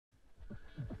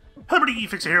Everybody,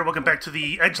 Fixxxer here. Welcome back to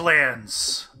the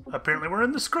Edgelands. Apparently we're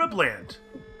in the scrubland.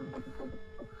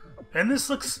 And this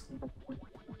looks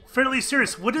fairly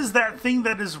serious. What is that thing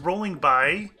that is rolling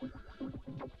by?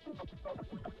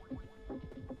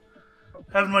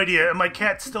 I have no idea. And my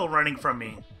cat's still running from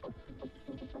me.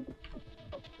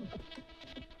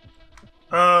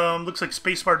 Looks like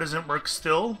spacebar doesn't work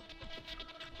still.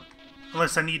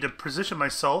 Unless I need to position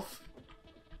myself.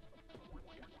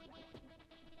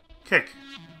 Kick.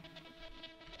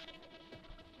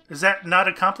 Is that not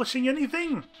accomplishing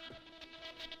anything?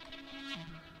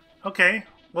 Okay,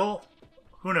 well,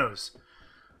 who knows.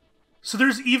 So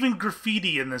there's even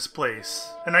graffiti in this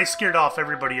place, and I scared off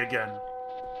everybody again.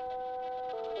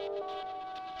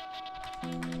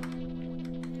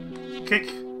 Kick.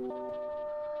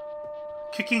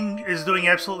 Kicking is doing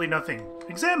absolutely nothing.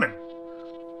 Examine.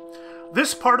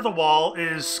 This part of the wall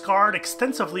is scarred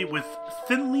extensively with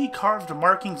thinly carved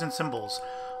markings and symbols,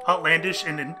 outlandish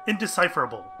and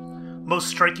indecipherable. Most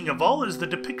striking of all is the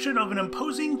depiction of an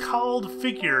imposing cowled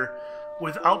figure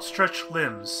with outstretched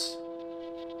limbs.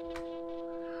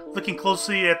 Looking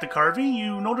closely at the carving,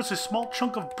 you notice a small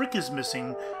chunk of brick is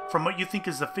missing from what you think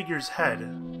is the figure's head.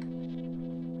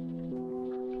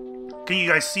 Can you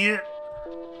guys see it?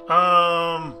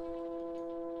 Of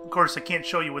course I can't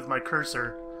show you with my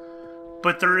cursor,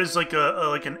 but there is like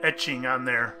an etching on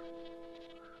there.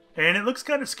 And it looks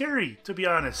kind of scary, to be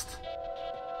honest.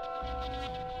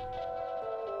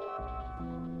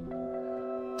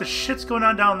 The shit's going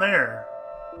on down there?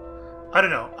 I don't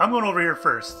know. I'm going over here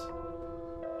first.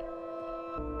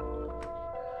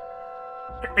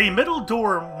 A metal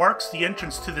door marks the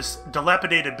entrance to this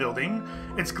dilapidated building,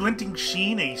 its glinting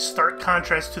sheen a stark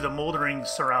contrast to the moldering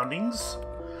surroundings.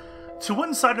 To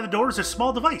one side of the door is a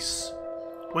small device,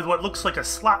 with what looks like a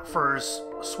slot for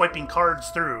swiping cards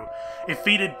through. A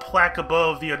faded plaque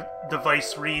above the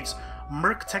device reads,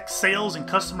 Merc Tech Sales and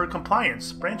Customer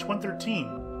Compliance, Branch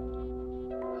 113.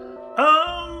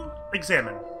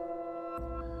 Examine.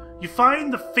 You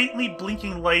find the faintly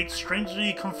blinking light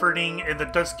strangely comforting in the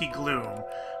dusky gloom,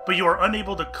 but you are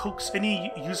unable to coax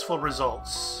any useful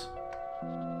results.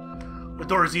 The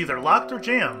door is either locked or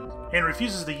jammed, and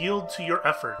refuses to yield to your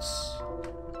efforts.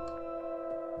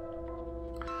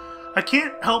 I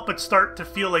can't help but start to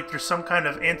feel like there's some kind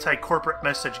of anti-corporate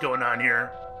message going on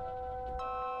here.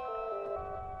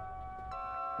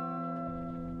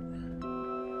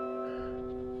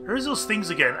 There's those things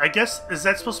again. I guess, is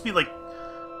that supposed to be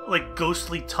like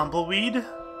ghostly tumbleweed?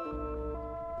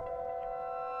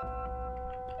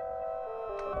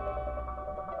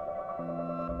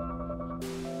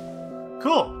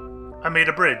 Cool. I made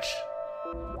a bridge.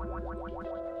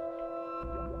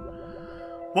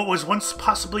 What was once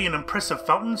possibly an impressive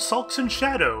fountain sulks in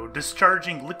shadow,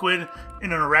 discharging liquid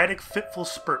in an erratic, fitful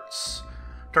spurts.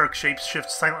 Dark shapes shift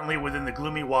silently within the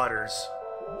gloomy waters.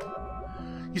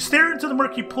 You stare into the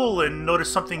murky pool and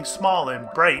notice something small and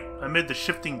bright amid the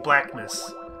shifting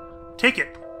blackness. Take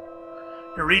it.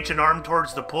 You reach an arm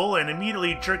towards the pool and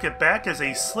immediately jerk it back as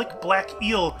a slick black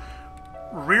eel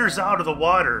rears out of the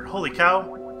water. Holy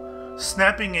cow.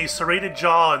 Snapping a serrated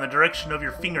jaw in the direction of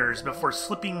your fingers before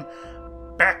slipping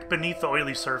back beneath the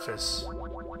oily surface.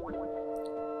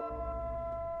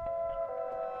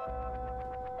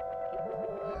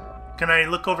 Can I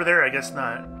look over there? I guess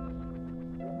not.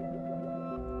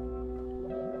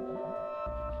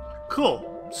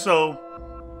 Cool. So,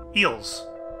 eels.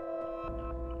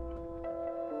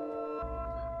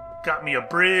 Got me a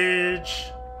bridge.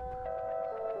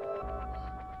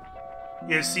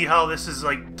 You see how this is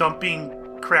like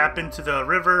dumping crap into the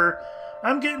river?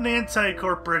 I'm getting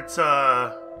anti-corporate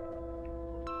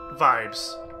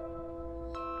vibes.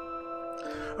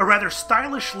 A rather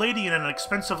stylish lady in an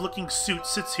expensive-looking suit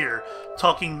sits here,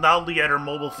 talking loudly at her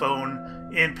mobile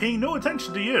phone and paying no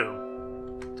attention to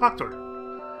you. Talk to her.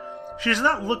 She does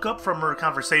not look up from her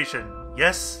conversation.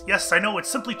 Yes, I know, it's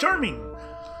simply charming.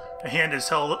 A hand is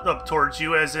held up towards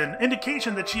you as an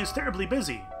indication that she is terribly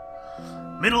busy.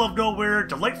 Middle of nowhere,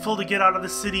 delightful to get out of the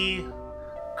city.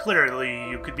 Clearly,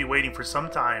 you could be waiting for some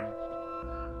time.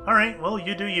 Alright, well,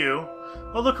 you do you.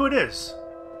 Well, look who it is.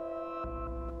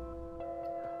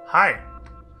 Hi.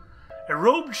 A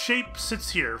robed shape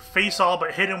sits here, face all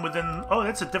but hidden within... Oh,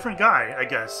 that's a different guy, I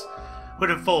guess.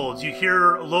 Hooded folds. You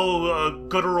hear low,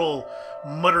 guttural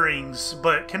mutterings,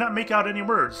 but cannot make out any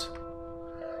words.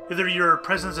 Either your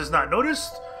presence is not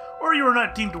noticed, or you are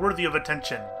not deemed worthy of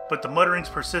attention, but the mutterings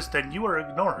persist and you are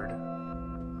ignored.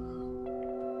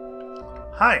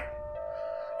 Hi.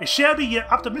 A shabby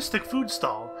yet optimistic food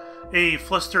stall. A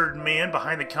flustered man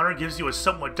behind the counter gives you a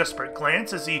somewhat desperate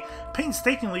glance as he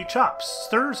painstakingly chops,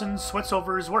 stirs, and sweats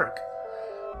over his work.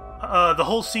 The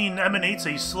whole scene emanates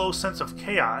a slow sense of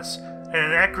chaos and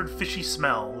an acrid, fishy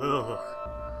smell. Ugh.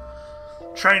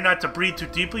 Trying not to breathe too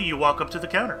deeply, you walk up to the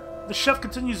counter. The chef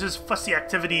continues his fussy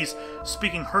activities,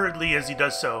 speaking hurriedly as he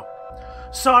does so.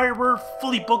 Sorry, we're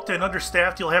fully booked and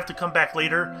understaffed. You'll have to come back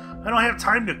later. I don't have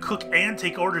time to cook and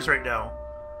take orders right now.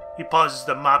 He pauses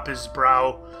to mop his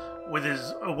brow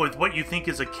with what you think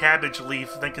is a cabbage leaf,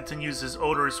 then continues his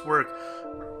odorous work.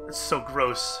 It's so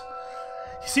gross.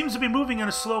 He seems to be moving in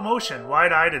a slow motion,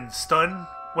 wide-eyed and stunned.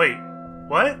 Wait,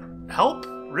 what? Help?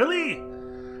 Really?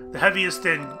 The heaviest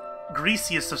and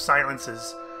greasiest of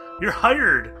silences. You're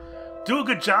hired. Do a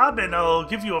good job and I'll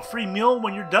give you a free meal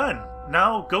when you're done.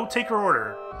 Now, go take her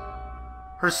order.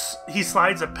 He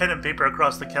slides a pen and paper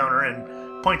across the counter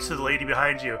and points to the lady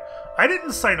behind you. I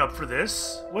didn't sign up for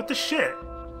this. What the shit?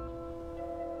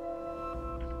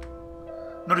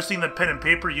 Noticing the pen and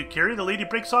paper you carry, the lady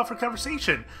breaks off her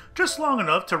conversation, just long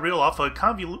enough to reel off a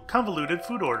convoluted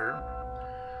food order.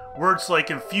 Words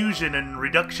like infusion and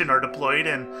reduction are deployed,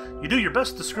 and you do your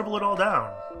best to scribble it all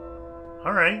down.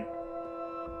 Alright.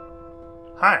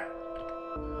 Hi.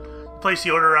 You place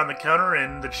the order on the counter,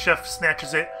 and the chef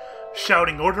snatches it,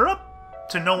 shouting, "Order up!"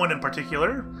 to no one in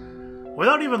particular.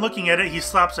 Without even looking at it, he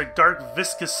slops a dark,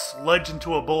 viscous sludge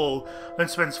into a bowl, then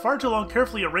spends far too long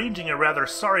carefully arranging a rather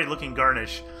sorry-looking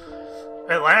garnish.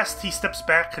 At last, he steps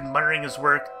back, admiring his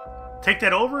work. Take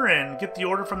that over and get the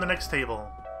order from the next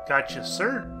table. Gotcha,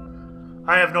 sir.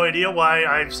 I have no idea why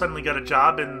I've suddenly got a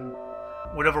job in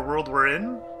whatever world we're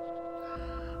in.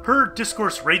 Her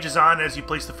discourse rages on as you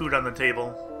place the food on the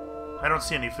table. I don't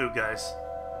see any food, guys.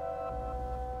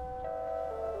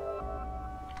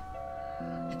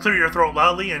 Clear your throat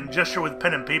loudly and gesture with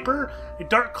pen and paper. A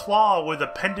dark claw with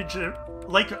appendage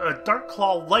like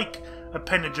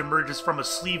appendage emerges from a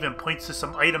sleeve and points to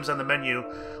some items on the menu,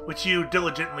 which you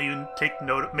diligently make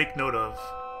note of.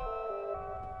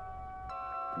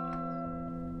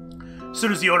 As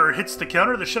soon as the order hits the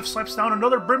counter, the chef slaps down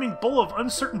another brimming bowl of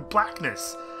uncertain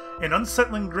blackness, an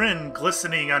unsettling grin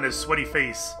glistening on his sweaty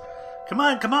face. Come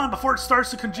on, before it starts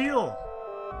to congeal.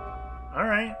 All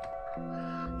right.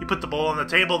 You put the bowl on the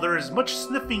table. There is much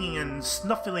sniffling and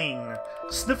snuffling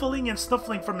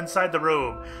from inside the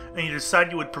robe, and you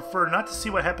decide you would prefer not to see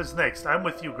what happens next. I'm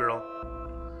with you, girl.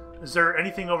 Is there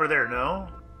anything over there? No?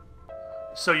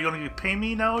 So you're going to pay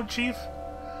me now, Chief?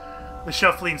 The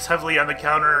chef leans heavily on the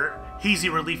counter, hazy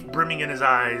relief brimming in his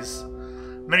eyes.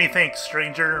 Many thanks,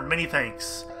 stranger. Many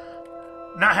thanks.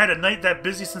 Not had a night that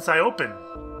busy since I opened.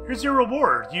 Here's your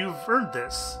reward. You've earned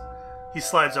this. He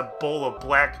slides a bowl of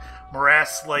black,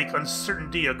 morass-like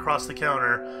uncertainty across the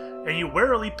counter, and you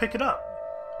warily pick it up.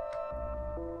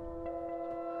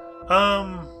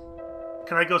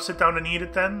 Can I go sit down and eat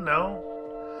it then? No?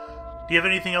 Do you have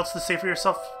anything else to say for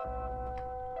yourself?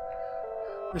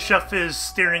 The chef is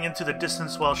staring into the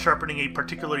distance while sharpening a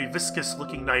particularly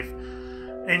viscous-looking knife,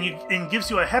 and gives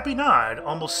you a happy nod,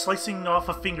 almost slicing off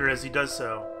a finger as he does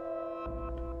so.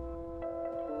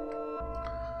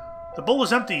 The bowl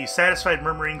is empty, satisfied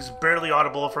murmurings barely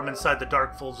audible from inside the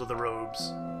dark folds of the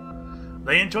robes.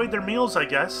 They enjoyed their meals, I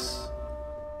guess.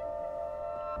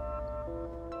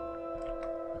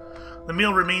 The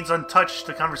meal remains untouched,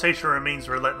 the conversation remains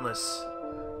relentless.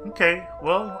 Okay,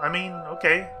 well, I mean,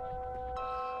 okay.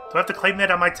 Do I have to claim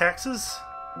that on my taxes?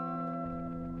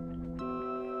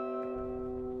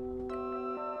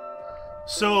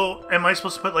 So, am I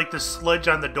supposed to put, like, this sludge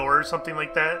on the door or something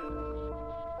like that?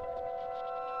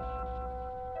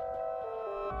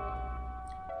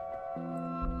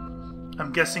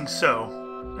 I'm guessing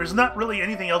so. There's not really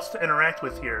anything else to interact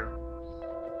with here.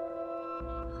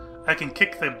 I can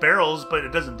kick the barrels, but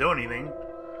it doesn't do anything.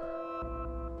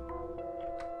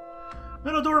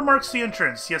 Metal door marks the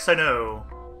entrance. Yes, I know.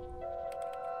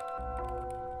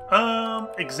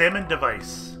 Examine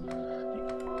device.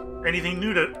 Anything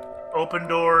new to open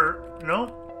door?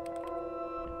 No?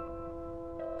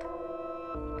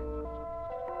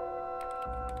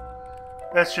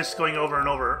 That's just going over and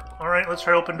over. Alright, let's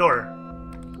try open door.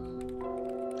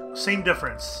 Same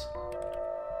difference.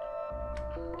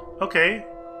 Okay.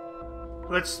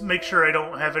 Let's make sure I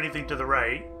don't have anything to the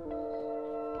right.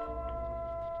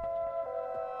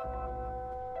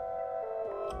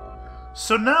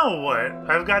 So now what?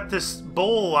 I've got this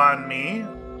bowl on me.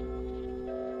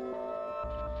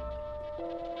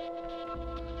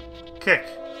 Kick.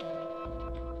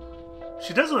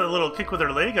 She does a little kick with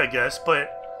her leg, I guess, but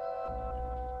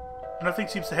nothing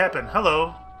seems to happen.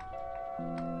 Hello.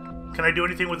 Can I do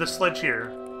anything with this sledge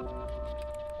here?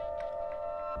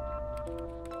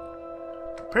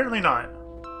 Apparently not.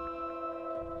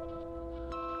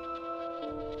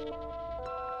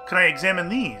 Can I examine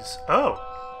these? Oh.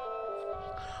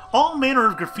 All manner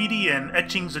of graffiti and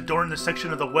etchings adorn the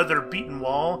section of the weather-beaten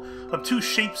wall, obtuse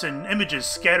shapes and images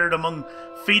scattered among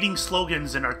fading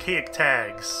slogans and archaic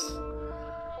tags.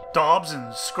 Daubs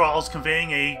and scrawls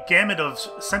conveying a gamut of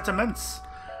sentiments,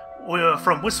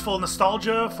 from wistful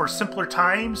nostalgia for simpler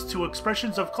times to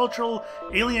expressions of cultural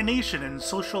alienation and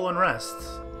social unrest.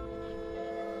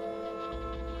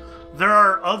 There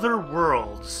are other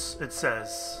worlds, it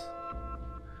says.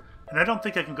 And I don't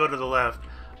think I can go to the left.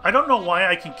 I don't know why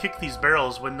I can kick these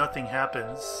barrels when nothing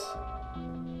happens.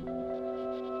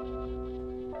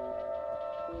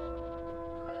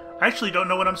 I actually don't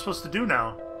know what I'm supposed to do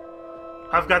now.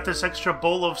 I've got this extra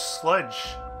bowl of sludge.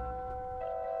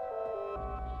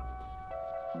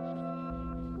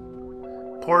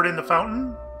 Pour it in the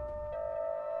fountain.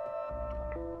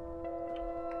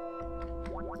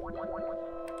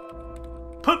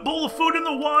 Put bowl of food in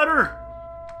the water!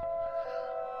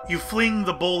 You fling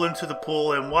the bowl into the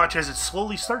pool and watch as it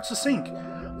slowly starts to sink.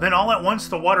 Then all at once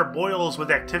the water boils with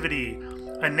activity,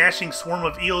 a gnashing swarm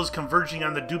of eels converging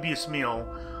on the dubious meal.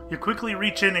 You quickly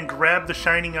reach in and grab the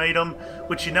shining item,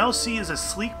 which you now see is a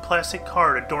sleek plastic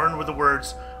card adorned with the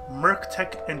words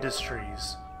Merktech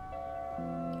Industries.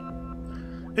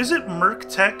 Is it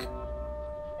Merktech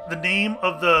the name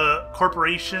of the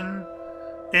corporation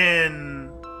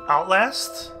in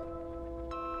Outlast?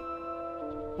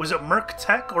 Was it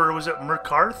Merktech or was it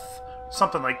Merkarth?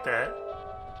 Something like that.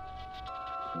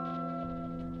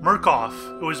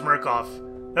 Murkoff. It was Murkoff.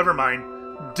 Never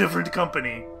mind. Different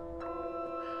company.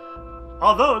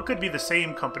 Although it could be the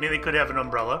same company. They could have an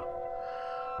umbrella.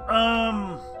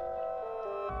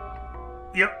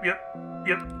 Yep.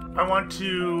 I want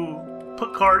to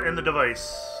put card in the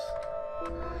device.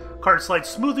 Card slides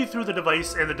smoothly through the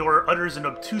device and the door utters an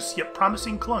obtuse yet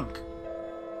promising clunk.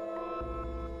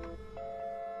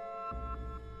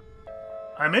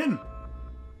 I'm in.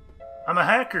 I'm a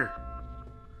hacker.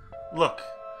 Look.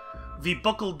 The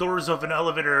buckled doors of an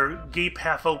elevator gape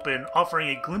half open, offering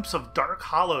a glimpse of dark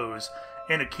hollows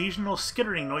and occasional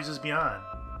skittering noises beyond.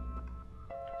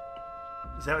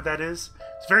 Is that what that is?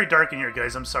 It's very dark in here,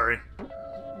 guys. I'm sorry.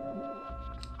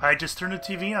 I just turned the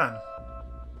TV on.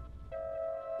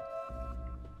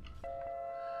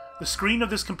 The screen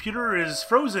of this computer is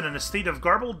frozen in a state of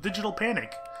garbled digital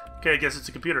panic. Okay, I guess it's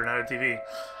a computer, not a TV.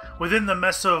 Within the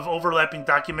mess of overlapping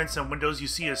documents and windows, you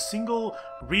see a single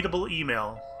readable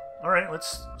email. Alright,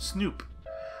 let's snoop.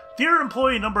 Dear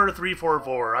employee number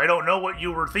 344, I don't know what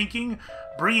you were thinking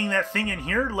bringing that thing in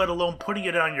here, let alone putting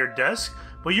it on your desk,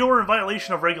 but you are in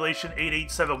violation of Regulation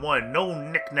 8871. No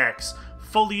knickknacks,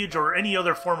 foliage, or any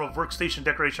other form of workstation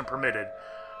decoration permitted.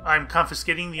 I'm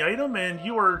confiscating the item, and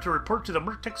you are to report to the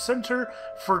Merktech Center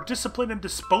for Discipline and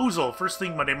Disposal first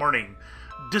thing Monday morning.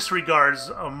 Disregards,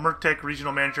 Merktech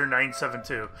Regional Manager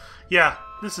 972. Yeah,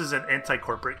 this is an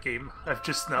anti-corporate game. I've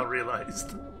just now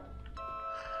realized.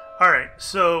 Alright,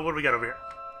 so what do we got over here?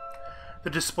 The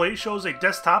display shows a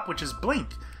desktop which is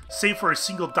blank, save for a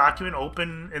single document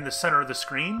open in the center of the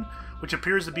screen, which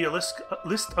appears to be a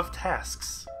list of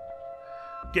tasks.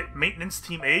 Get Maintenance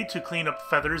Team A to clean up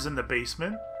feathers in the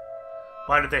basement.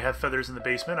 Why did they have feathers in the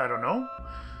basement? I don't know.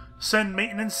 Send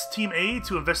Maintenance Team A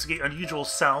to investigate unusual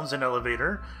sounds in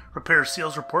elevator. Prepare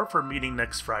sales report for meeting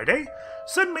next Friday.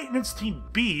 Send Maintenance Team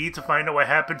B to find out what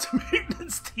happened to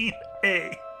Maintenance Team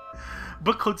A.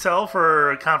 Book hotel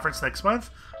for a conference next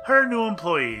month. Hire new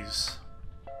employees.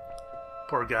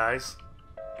 Poor guys.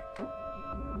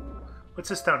 What's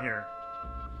this down here?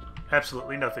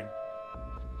 Absolutely nothing.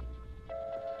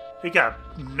 They got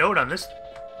a note on this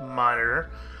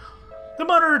monitor. The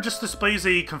monitor just displays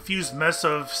a confused mess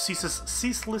of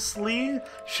ceaselessly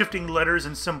shifting letters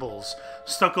and symbols.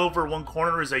 Stuck over one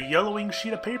corner is a yellowing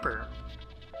sheet of paper.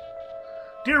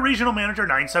 Dear Regional Manager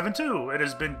 972, it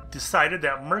has been decided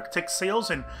that Merktech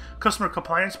Sales and Customer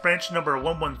Compliance Branch number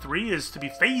 113 is to be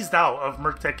phased out of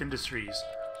Merktech Industries.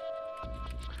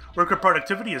 Worker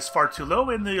productivity is far too low,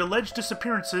 and the alleged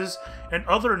disappearances and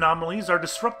other anomalies are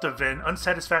disruptive and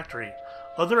unsatisfactory.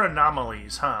 Other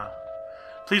anomalies, huh?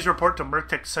 Please report to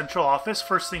Merktech Central Office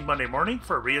first thing Monday morning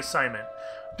for reassignment.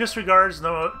 Disregards,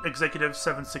 no Executive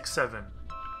 767.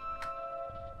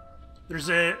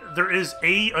 There is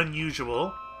a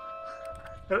unusual.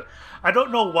 I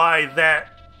don't know why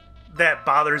that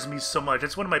bothers me so much.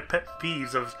 It's one of my pet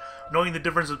peeves of knowing the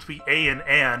difference between a and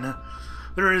an.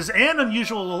 There is an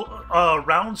unusual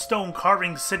round stone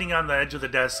carving sitting on the edge of the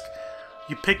desk.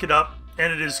 You pick it up,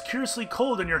 and it is curiously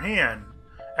cold in your hand.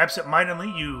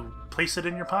 Absent-mindedly, you place it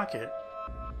in your pocket.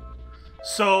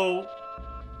 So,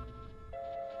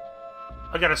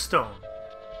 I got a stone.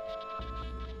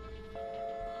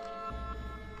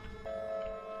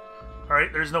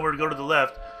 Alright, there's nowhere to go to the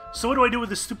left. So what do I do with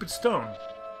this stupid stone?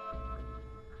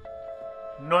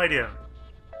 No idea.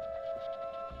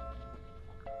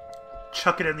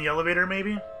 Chuck it in the elevator,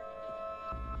 maybe?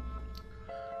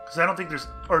 Because I don't think there's...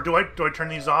 Or do I turn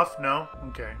these off? No?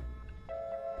 Okay.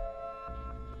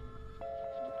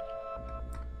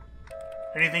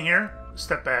 Anything here?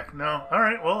 Step back. No.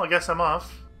 Alright, well, I guess I'm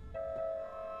off.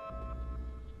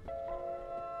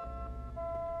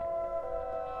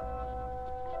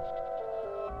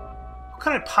 What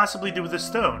could I possibly do with this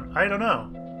stone? I don't know.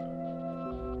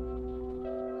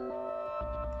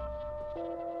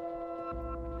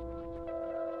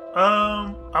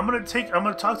 I'm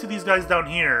gonna talk to these guys down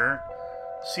here,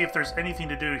 see if there's anything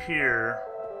to do here.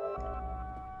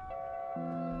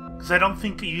 Because I don't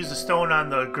think you use the stone on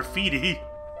the graffiti.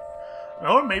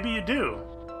 Or maybe you do.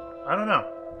 I don't know.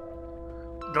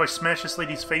 Do I smash this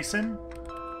lady's face in?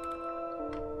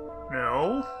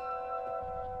 No.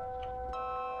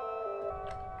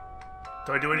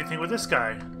 Do I do anything with this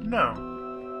guy? No.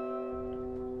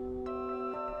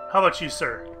 How about you,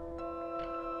 sir?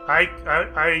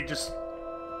 I just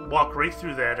walk right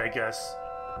through that, I guess.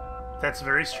 That's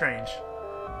very strange.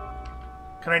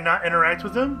 Can I not interact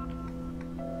with him?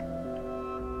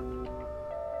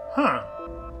 Huh.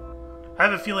 I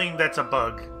have a feeling that's a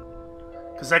bug.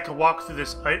 Because I could walk through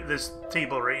this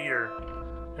table right here.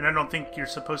 And I don't think you're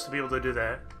supposed to be able to do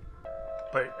that.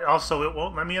 But also, it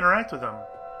won't let me interact with him.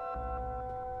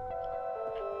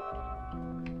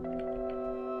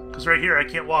 Because right here, I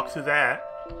can't walk through that.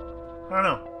 I don't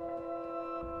know.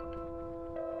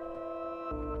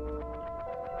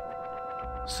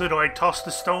 So do I toss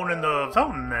the stone in the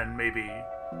fountain then, maybe?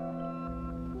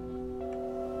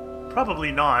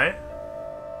 Probably not.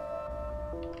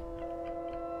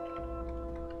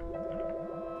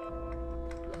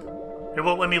 It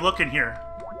won't let me look in here.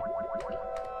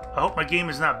 I hope my game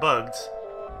is not bugged.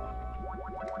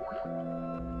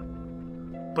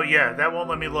 But yeah, that won't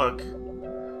let me look.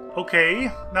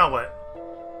 Okay, now what?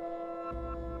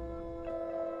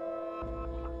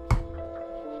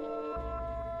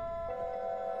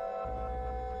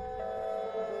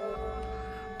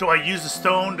 Do I use the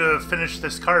stone to finish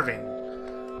this carving?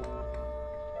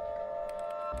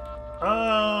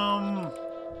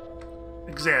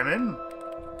 Examine.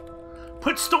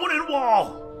 Put stone in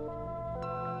wall!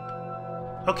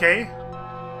 Okay.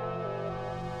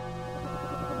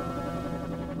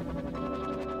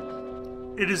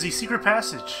 It is a secret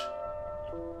passage.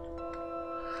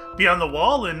 Beyond the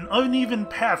wall, an uneven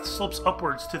path slopes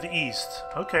upwards to the east.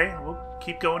 Okay, we'll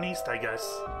keep going east, I guess.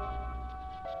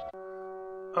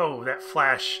 Oh, that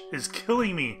flash is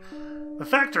killing me. The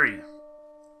factory.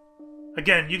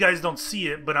 Again, you guys don't see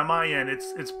it, but on my end,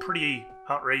 it's pretty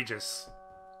outrageous.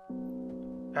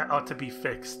 That ought to be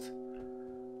fixed.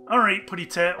 Alright, Putty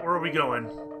Tat, where are we going?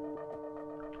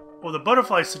 Well, the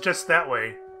butterfly suggests that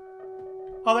way.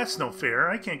 Oh, that's no fair.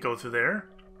 I can't go through there.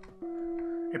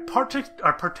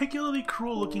 A particularly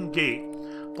cruel-looking gate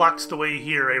blocks the way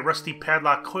here, a rusty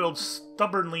padlock coiled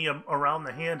stubbornly around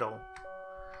the handle.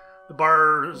 The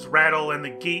bars rattle and the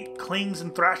gate clings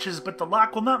and thrashes, but the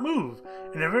lock will not move,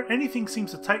 and anything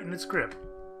seems to tighten its grip.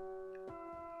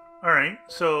 Alright,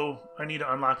 so I need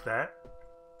to unlock that.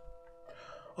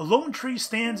 A lone tree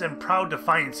stands in proud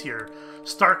defiance here,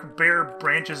 stark bare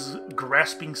branches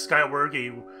grasping skyward,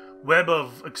 a web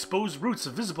of exposed roots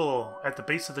visible at the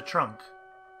base of the trunk.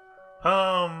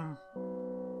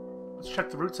 Let's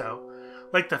check the roots out.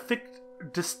 Like the thick,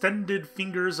 distended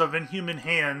fingers of inhuman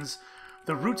hands,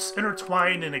 the roots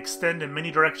intertwine and extend in many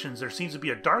directions. There seems to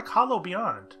be a dark hollow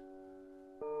beyond.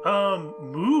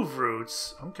 Move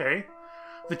roots. Okay.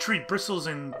 The tree bristles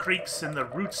and creaks, and the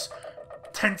roots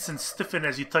tense and stiffen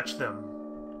as you touch them.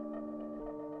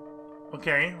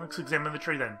 Okay, let's examine the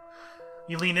tree then.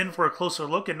 You lean in for a closer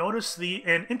look and notice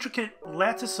an intricate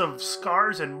lattice of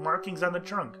scars and markings on the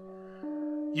trunk.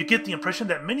 You get the impression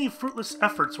that many fruitless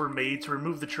efforts were made to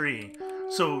remove the tree,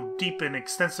 so deep and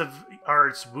extensive are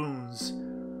its wounds.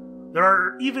 There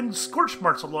are even scorch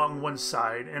marks along one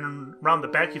side, and around the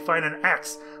back you find an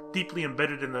axe deeply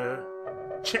embedded in the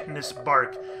chitinous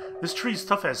bark. This tree's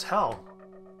tough as hell.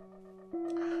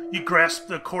 You grasp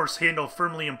the coarse handle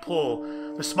firmly and pull.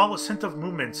 The smallest hint of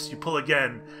movements, you pull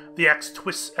again. The axe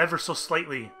twists ever so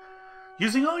slightly.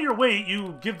 Using all your weight,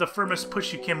 you give the firmest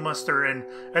push you can muster, and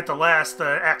at the last,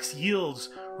 the axe yields,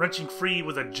 wrenching free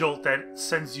with a jolt that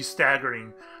sends you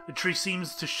staggering. The tree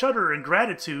seems to shudder in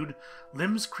gratitude,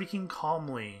 limbs creaking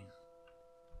calmly.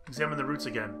 Examine the roots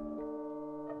again.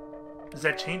 Does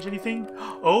that change anything?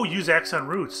 Oh, use axe on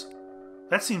roots.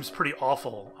 That seems pretty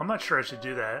awful. I'm not sure I should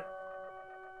do that.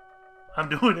 I'm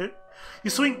doing it. You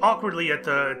swing awkwardly at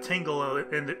the tangle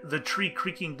and the tree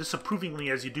creaking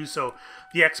disapprovingly as you do so.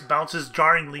 The axe bounces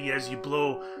jarringly as your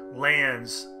blow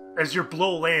lands,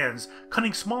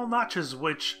 cutting small notches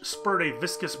which spurt a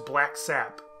viscous black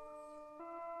sap.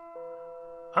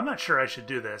 I'm not sure I should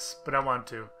do this, but I want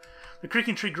to. The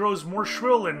creaking tree grows more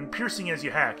shrill and piercing as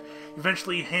you hack.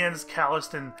 Eventually, hands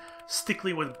calloused and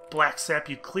stickly with black sap,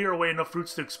 you clear away enough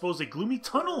roots to expose a gloomy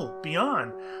tunnel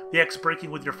beyond, the axe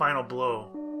breaking with your final blow.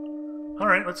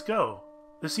 Alright, let's go.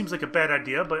 This seems like a bad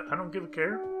idea, but I don't give a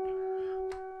care.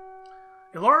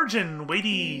 A large and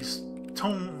weighty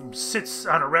tome sits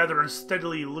on a rather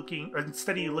unsteady looking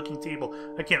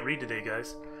table. I can't read today,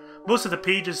 guys. Most of the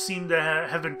pages seem to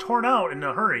have been torn out in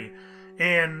a hurry,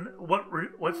 and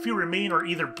what few remain are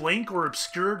either blank or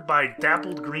obscured by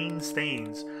dappled green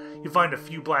stains. You find a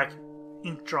few black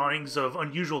ink drawings of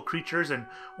unusual creatures and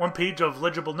one page of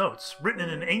legible notes, written in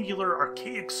an angular,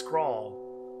 archaic scrawl.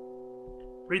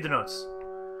 Read the notes.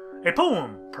 A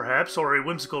poem, perhaps, or a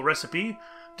whimsical recipe.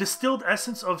 Distilled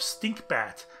essence of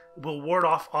stinkbat will ward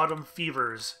off autumn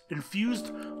fevers.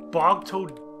 Infused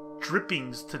bog-toad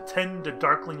drippings to tend to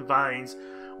darkling vines.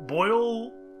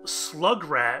 Boil slug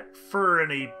rat fur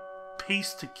in a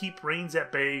paste to keep rains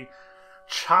at bay.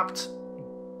 Chopped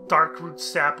darkroot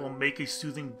sap will make a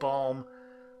soothing balm.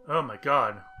 Oh my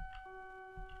god.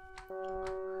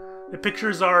 The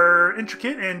pictures are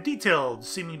intricate and detailed,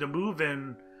 seeming to move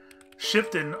and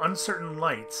shift in uncertain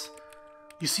lights.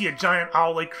 You see a giant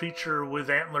owl-like creature with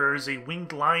antlers, a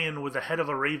winged lion with the head of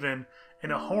a raven,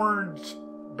 and a horned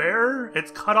bear?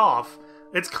 It's cut off.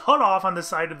 It's cut off on the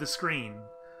side of the screen.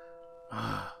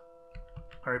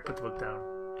 Alright, put the book down.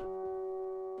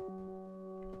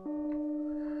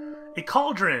 A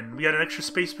cauldron. We got an extra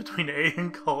space between A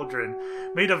and cauldron.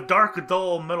 Made of dark,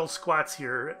 dull metal squats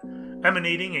here,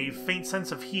 emanating a faint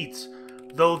sense of heat,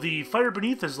 though the fire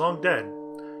beneath is long dead.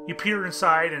 You peer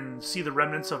inside and see the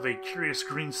remnants of a curious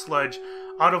green sludge,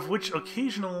 out of which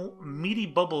occasional meaty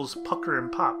bubbles pucker and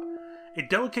pop. A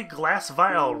delicate glass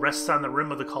vial rests on the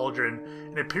rim of the cauldron,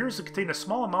 and appears to contain a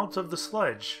small amount of the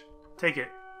sludge. Take it.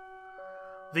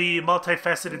 The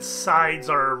multifaceted sides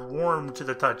are warm to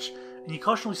the touch, and you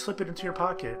cautiously slip it into your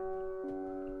pocket.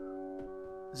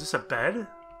 Is this a bed?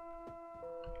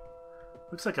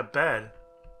 Looks like a bed.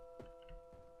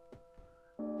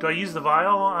 Do I use the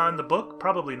vial on the book?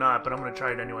 Probably not, but I'm going to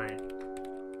try it anyway.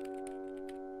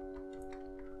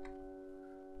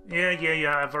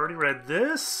 Yeah, I've already read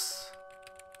this.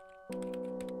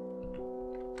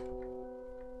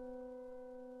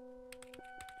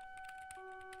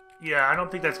 Yeah, I don't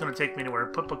think that's going to take me anywhere.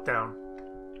 Put book down.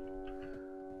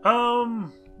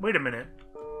 Wait a minute.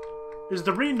 Is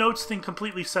the read notes thing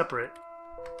completely separate?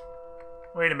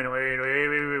 Wait a minute,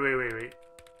 wait.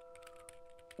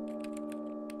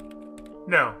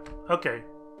 No. Okay.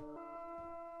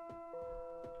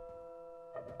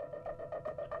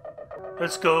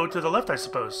 Let's go to the left, I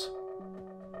suppose.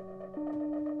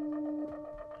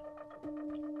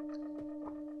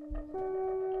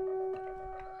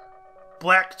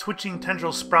 Black, twitching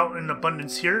tendrils sprout in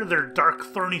abundance here, their dark,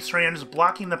 thorny strands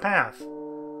blocking the path.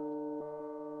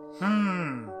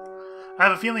 I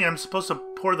have a feeling I'm supposed to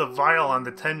pour the vial on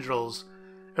the tendrils.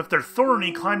 If they're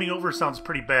thorny, climbing over sounds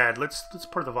pretty bad. Let's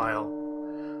pour the vial.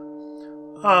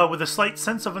 With a slight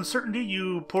sense of uncertainty,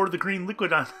 you pour the green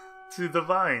liquid onto the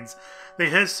vines. They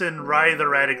hiss and writhe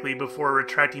erratically before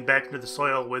retracting back into the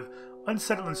soil with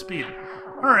unsettling speed.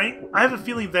 Alright, I have a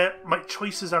feeling that my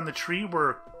choices on the tree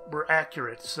were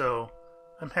accurate, so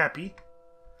I'm happy.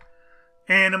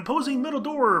 An imposing middle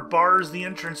door bars the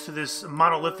entrance to this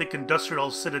monolithic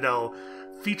industrial citadel,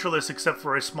 featureless except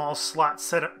for a small slot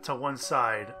set to one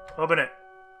side. Open it.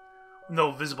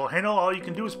 No visible handle, all you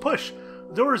can do is push.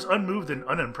 The door is unmoved and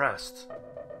unimpressed.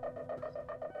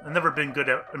 I've never been good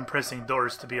at impressing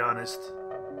doors, to be honest.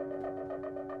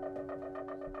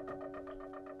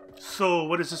 So,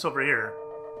 what is this over here?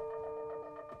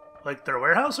 Like their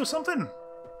warehouse or something?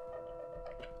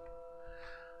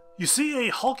 You see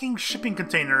a hulking shipping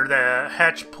container, the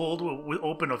hatch pulled will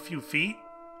open a few feet.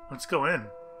 Let's go in.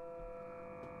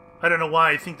 I don't know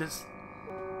why I think this...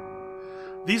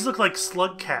 These look like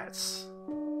slug cats.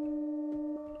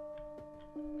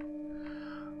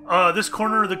 This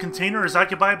corner of the container is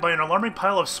occupied by an alarming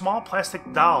pile of small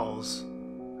plastic dolls.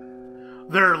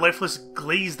 Their lifeless,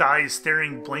 glazed eyes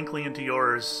staring blankly into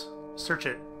yours. Search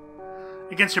it.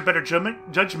 Against your better judgment,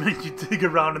 you dig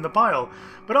around in the pile,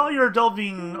 but all your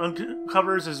delving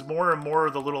uncovers is more and more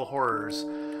of the little horrors.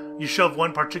 You shove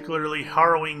one particularly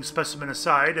harrowing specimen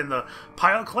aside, and the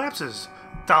pile collapses,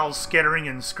 dolls scattering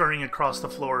and scurrying across the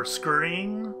floor.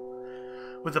 Scurrying?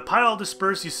 With the pile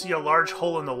dispersed, you see a large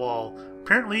hole in the wall,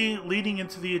 apparently leading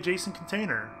into the adjacent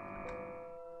container.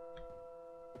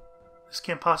 This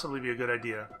can't possibly be a good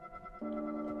idea.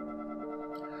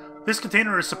 This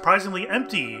container is surprisingly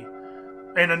empty,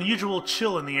 an unusual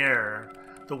chill in the air.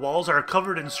 The walls are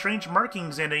covered in strange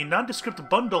markings, and a nondescript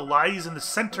bundle lies in the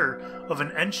center of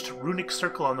an etched runic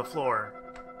circle on the floor.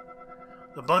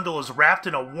 The bundle is wrapped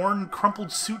in a worn,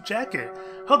 crumpled suit jacket,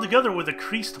 held together with a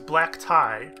creased black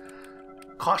tie.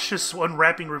 Cautious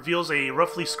unwrapping reveals a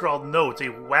roughly scrawled note, a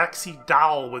waxy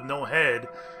doll with no head,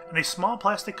 and a small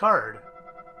plastic card.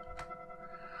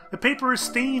 The paper is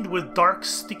stained with dark,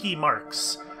 sticky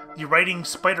marks, the writing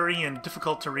spidery and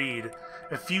difficult to read.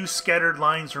 A few scattered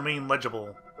lines remain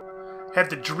legible. Had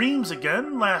the dreams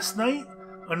again last night.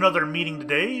 Another meeting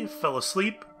today. Fell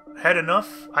asleep. Had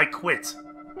enough. I quit.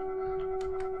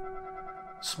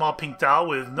 Small pink doll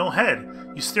with no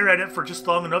head. You stare at it for just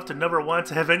long enough to never want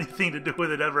to have anything to do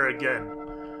with it ever again.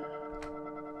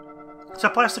 It's a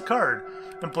plastic card,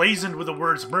 emblazoned with the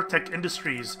words Merktech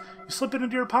Industries. You slip it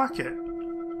into your pocket.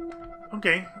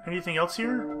 Okay, anything else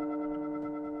here?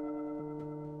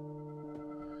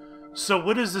 So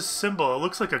what is this symbol? It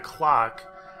looks like a clock.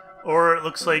 Or it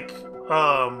looks like,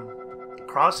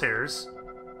 crosshairs.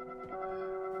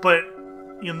 But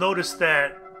you'll notice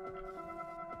that,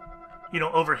 you know,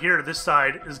 over here, this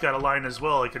side has got a line as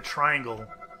well, like a triangle.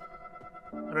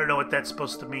 I don't know what that's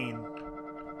supposed to mean.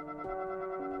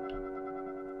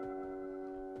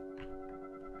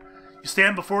 You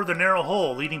stand before the narrow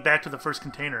hole leading back to the first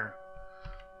container.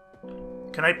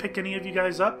 Can I pick any of you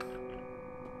guys up?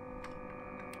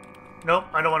 Nope,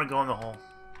 I don't want to go in the hole.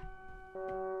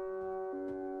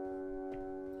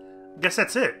 Guess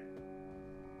that's it.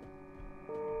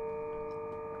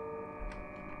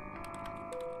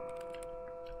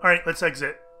 Alright, let's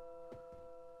exit.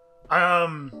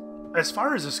 As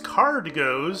far as this card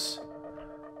goes,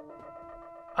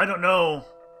 I don't know.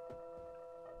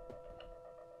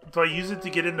 Do I use it to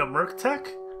get into Merktech?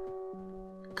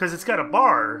 Because it's got a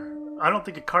bar. I don't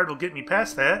think a card will get me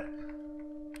past that.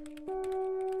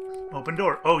 Open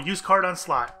door. Oh, use card on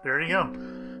slot. There you go.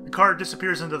 The card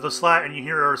disappears into the slot and you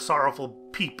hear a sorrowful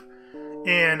peep.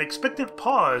 An expectant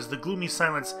pause, the gloomy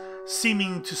silence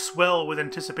seeming to swell with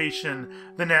anticipation.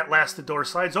 Then at last the door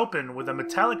slides open with a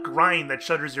metallic grind that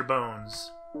shudders your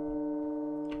bones.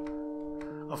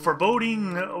 A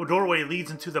foreboding doorway leads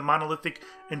into the monolithic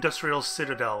industrial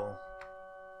citadel.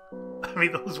 I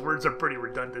mean, those words are pretty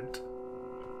redundant.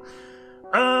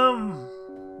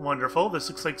 Wonderful. This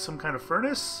looks like some kind of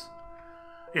furnace.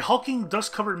 A hulking,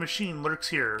 dust-covered machine lurks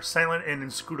here, silent and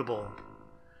inscrutable.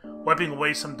 Wiping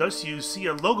away some dust, you see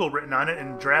a logo written on it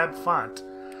in drab font.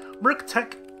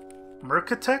 Merktech.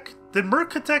 Merktech? Did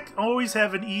Merktech always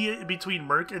have an E between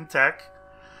Merk and Tech?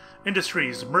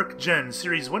 Industries, Merk Gen,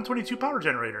 Series 122 power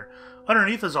generator.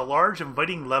 Underneath is a large,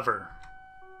 inviting lever.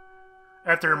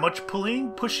 After much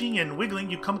pulling, pushing, and wiggling,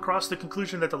 you come across the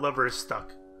conclusion that the lever is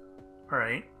stuck.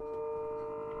 Alright.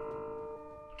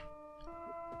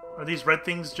 Are these red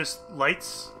things just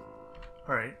lights?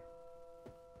 Alright.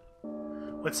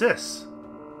 What's this?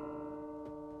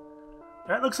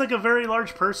 That looks like a very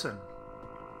large person.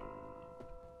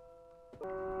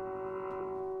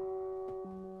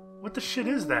 What the shit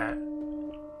is that?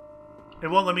 It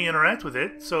won't let me interact with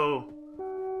it, so...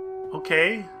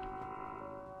 Okay.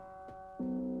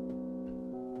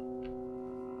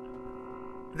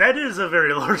 That is a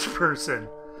very large person.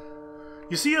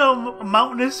 You see a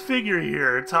mountainous figure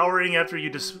here, towering over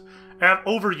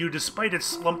you despite its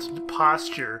slumped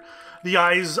posture. The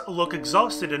eyes look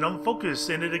exhausted and unfocused,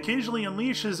 and it occasionally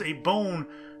unleashes a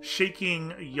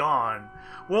bone-shaking yawn.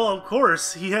 Well, of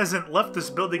course, he hasn't left this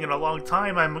building in a long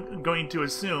time, I'm going to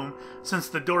assume, since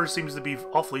the door seems to be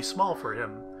awfully small for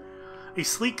him. A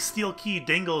sleek steel key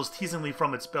dangles teasingly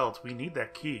from its belt. We need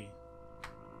that key.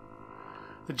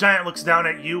 The giant looks down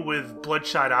at you with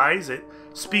bloodshot eyes. It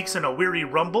speaks in a weary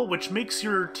rumble, which makes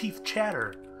your teeth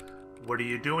chatter. What are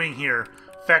you doing here?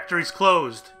 Factory's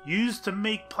closed. Used to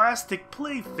make plastic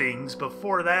playthings.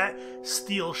 Before that,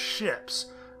 steel ships.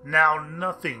 Now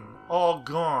nothing. All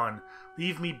gone.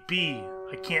 Leave me be.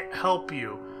 I can't help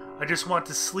you. I just want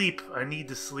to sleep. I need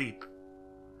to sleep.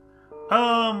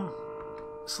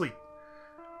 Sleep.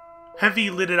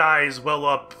 Heavy-lidded eyes well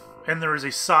up, and there is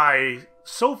a sigh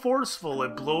so forceful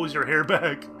it blows your hair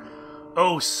back.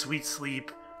 Oh, sweet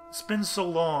sleep. It's been so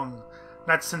long.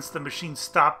 Not since the machine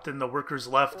stopped and the workers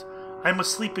left. I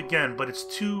must sleep again, but it's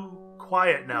too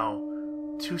quiet now.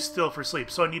 Too still for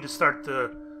sleep, so I need to start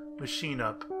the machine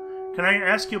up. Can I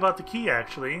ask you about the key,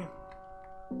 actually?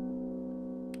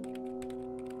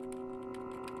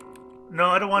 No,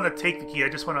 I don't want to take the key. I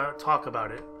just want to talk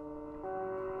about it.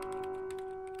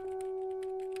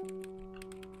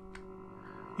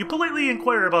 You politely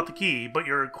inquire about the key, but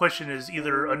your question is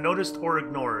either unnoticed or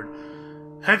ignored.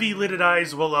 Heavy lidded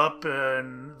eyes well up,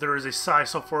 and there is a sigh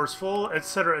so forceful,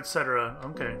 etc., etc.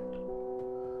 Okay.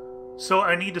 So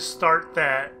I need to start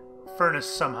that furnace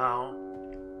somehow.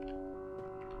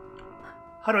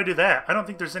 How do I do that? I don't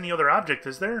think there's any other object,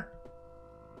 is there?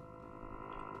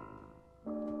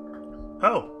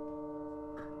 Oh.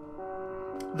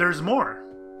 There's more.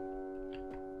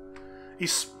 A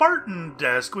Spartan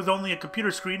desk with only a computer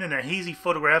screen and a hazy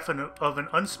photograph of an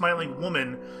unsmiling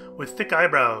woman with thick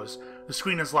eyebrows. The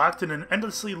screen is locked in an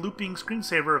endlessly looping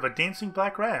screensaver of a dancing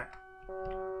black rat.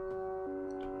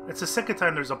 It's the second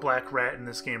time there's a black rat in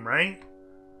this game, right?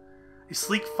 A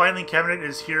sleek filing cabinet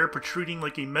is here, protruding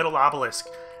like a metal obelisk.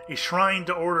 A shrine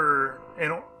to order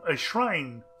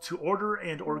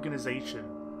and organization.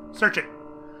 Search it.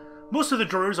 Most of the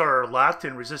drawers are locked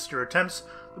and resist your attempts.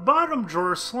 The bottom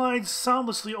drawer slides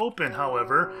soundlessly open,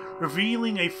 however,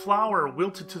 revealing a flower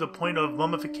wilted to the point of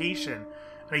mummification,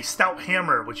 and a stout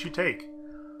hammer, which you take.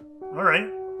 Alright.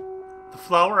 The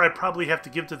flower I probably have to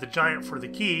give to the giant for the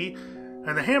key,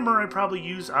 and the hammer I probably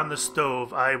use on the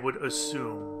stove, I would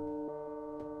assume.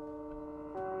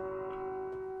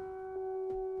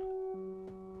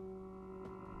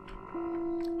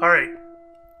 Alright.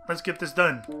 Let's get this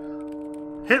done.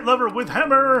 Hit lever with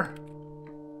hammer!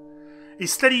 A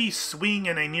steady swing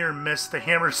and a near miss, the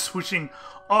hammer swooshing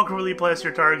awkwardly past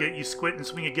your target. You squint and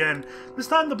swing again. This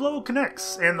time the blow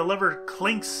connects, and the lever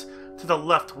clinks to the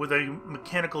left with a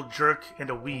mechanical jerk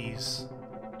and a wheeze.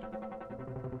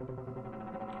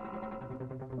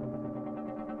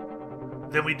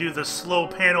 Then we do the slow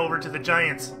pan over to the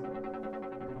giants.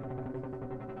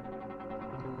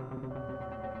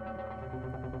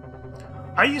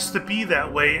 I used to be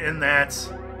that way in that...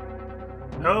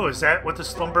 Oh, is that what the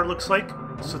slumber looks like?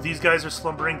 So these guys are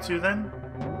slumbering too then?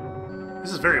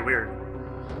 This is very weird.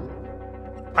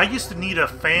 I used to need a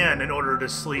fan in order to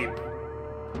sleep.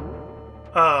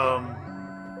 A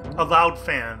loud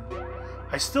fan.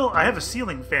 I have a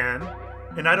ceiling fan,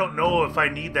 and I don't know if I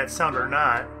need that sound or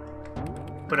not.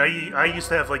 But I used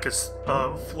to have like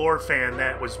a floor fan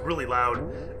that was really loud,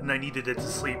 and I needed it to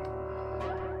sleep.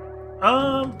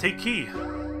 Take key.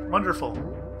 Wonderful.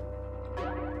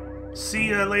 See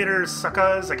ya later,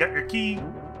 suckers. I got your key.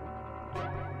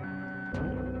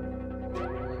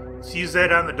 Let's use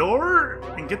that on the door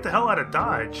and get the hell out of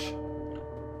Dodge.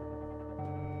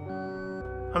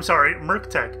 I'm sorry,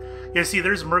 Merktech. Yeah, see,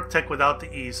 there's Merktech without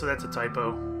the E, so that's a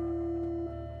typo.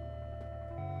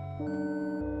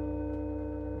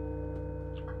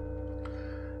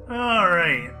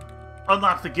 Alright.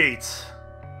 Unlock the gates.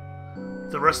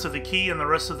 The rest of the key and the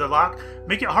rest of the lock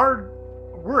make it hard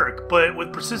work, but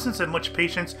with persistence and much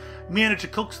patience, you manage to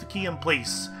coax the key in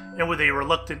place, and with a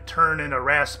reluctant turn and a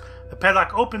rasp, the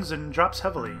padlock opens and drops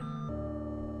heavily.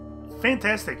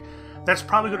 Fantastic. That's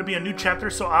probably going to be a new chapter,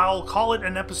 so I'll call it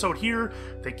an episode here.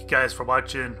 Thank you guys for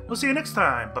watching. We'll see you next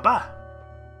time. Bye-bye.